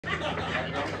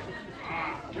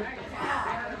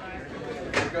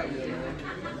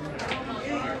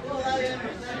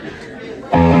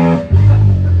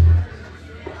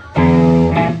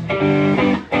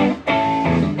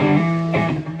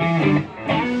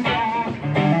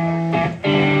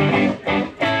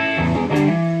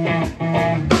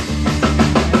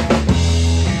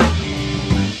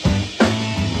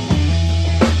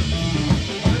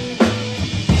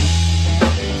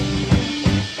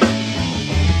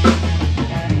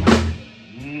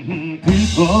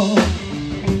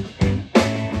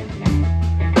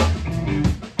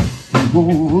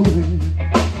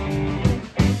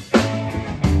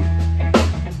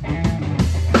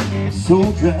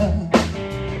Soldier,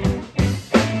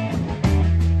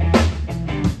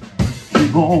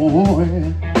 keep on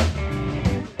work,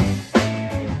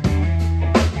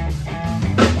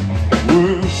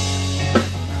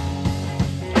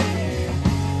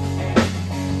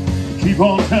 keep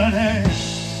on turning,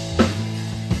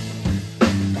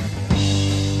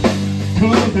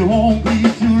 'cause it won't be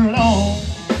too long.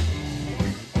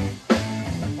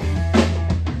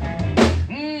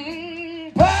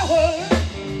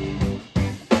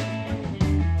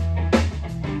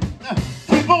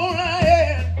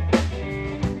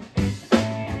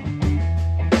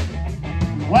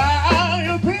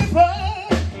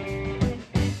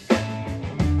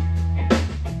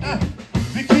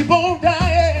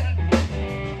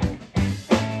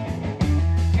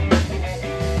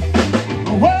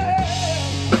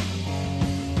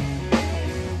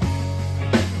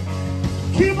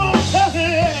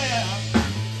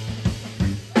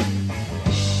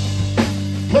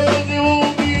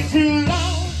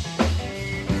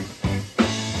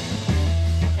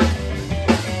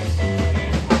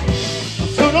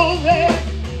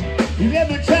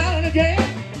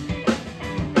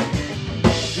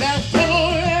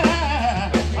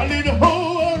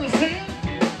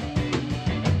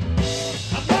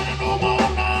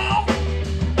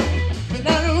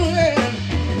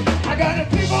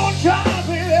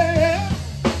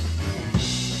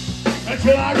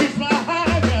 Until I reach my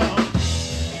high ground.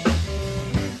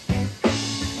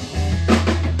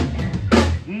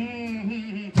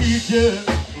 Teacher,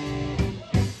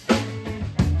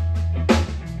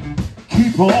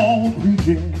 keep on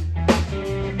preaching.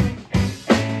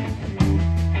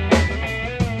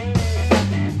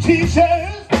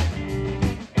 Teachers,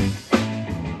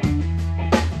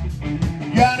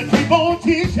 gotta keep on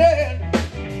teaching.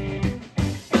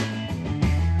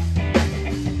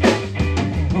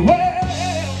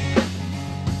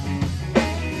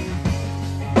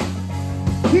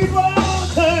 Keep on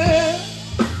turning.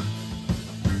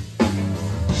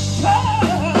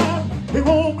 It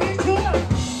won't be too long.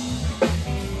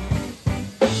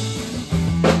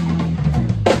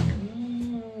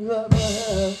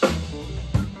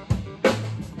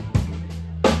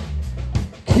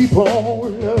 Keep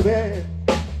on loving.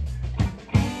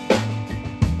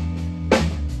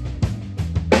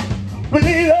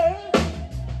 Believer,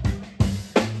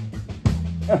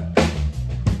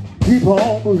 keep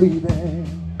on believing.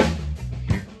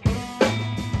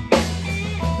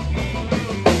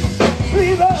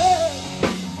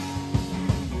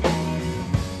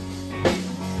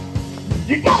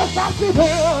 You gotta stop sleeping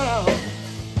around,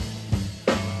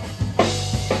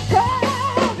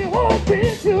 'cause it won't be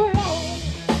too long.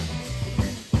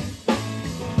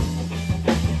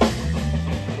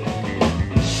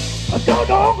 Don't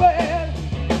know when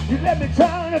you let me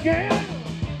try again.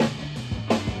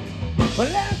 But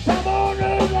last time on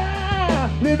the line,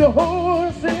 leave the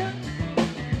whole sin.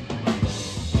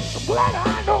 I'm glad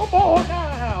I know more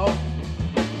now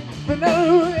than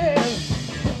then.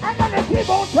 I gotta keep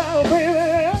on trying,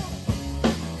 baby,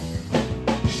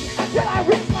 until I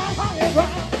reach my higher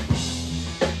ground.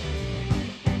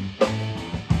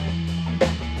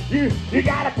 You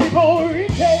gotta keep on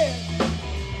reaching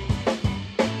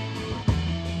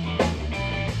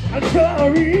until I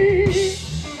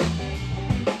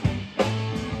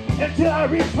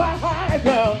reach my high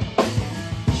ground.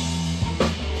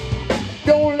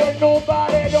 Don't let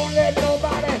nobody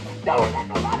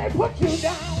put you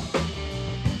down.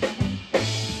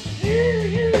 You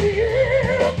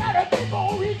gotta keep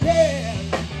on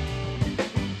reaching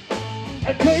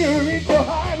until you reach your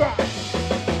high ground.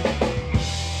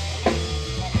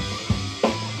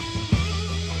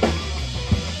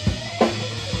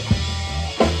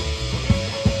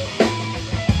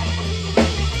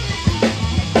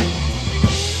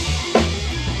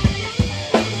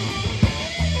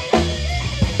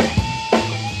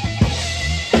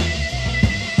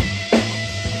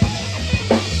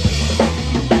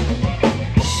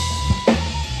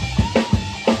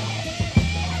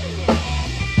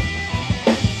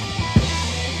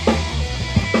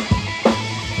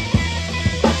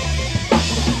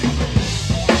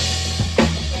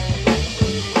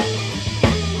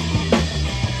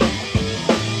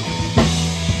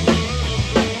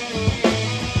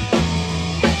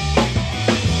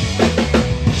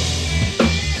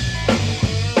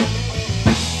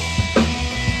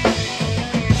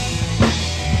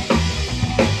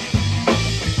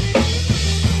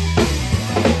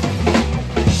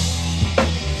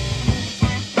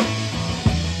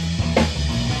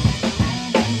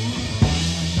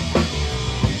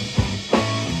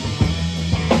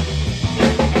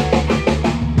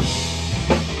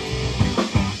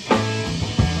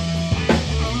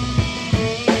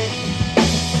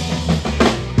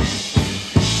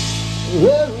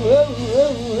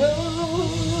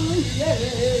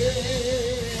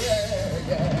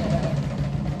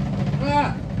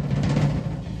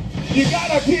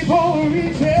 for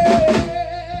reaching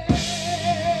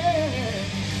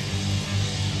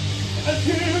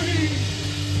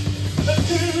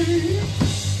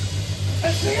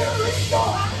until you reach your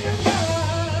higher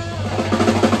ground.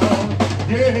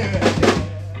 Yeah.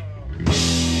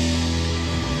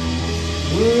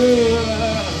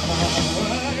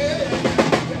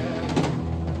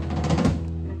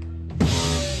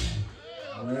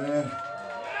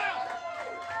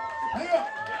 Hang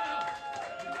up.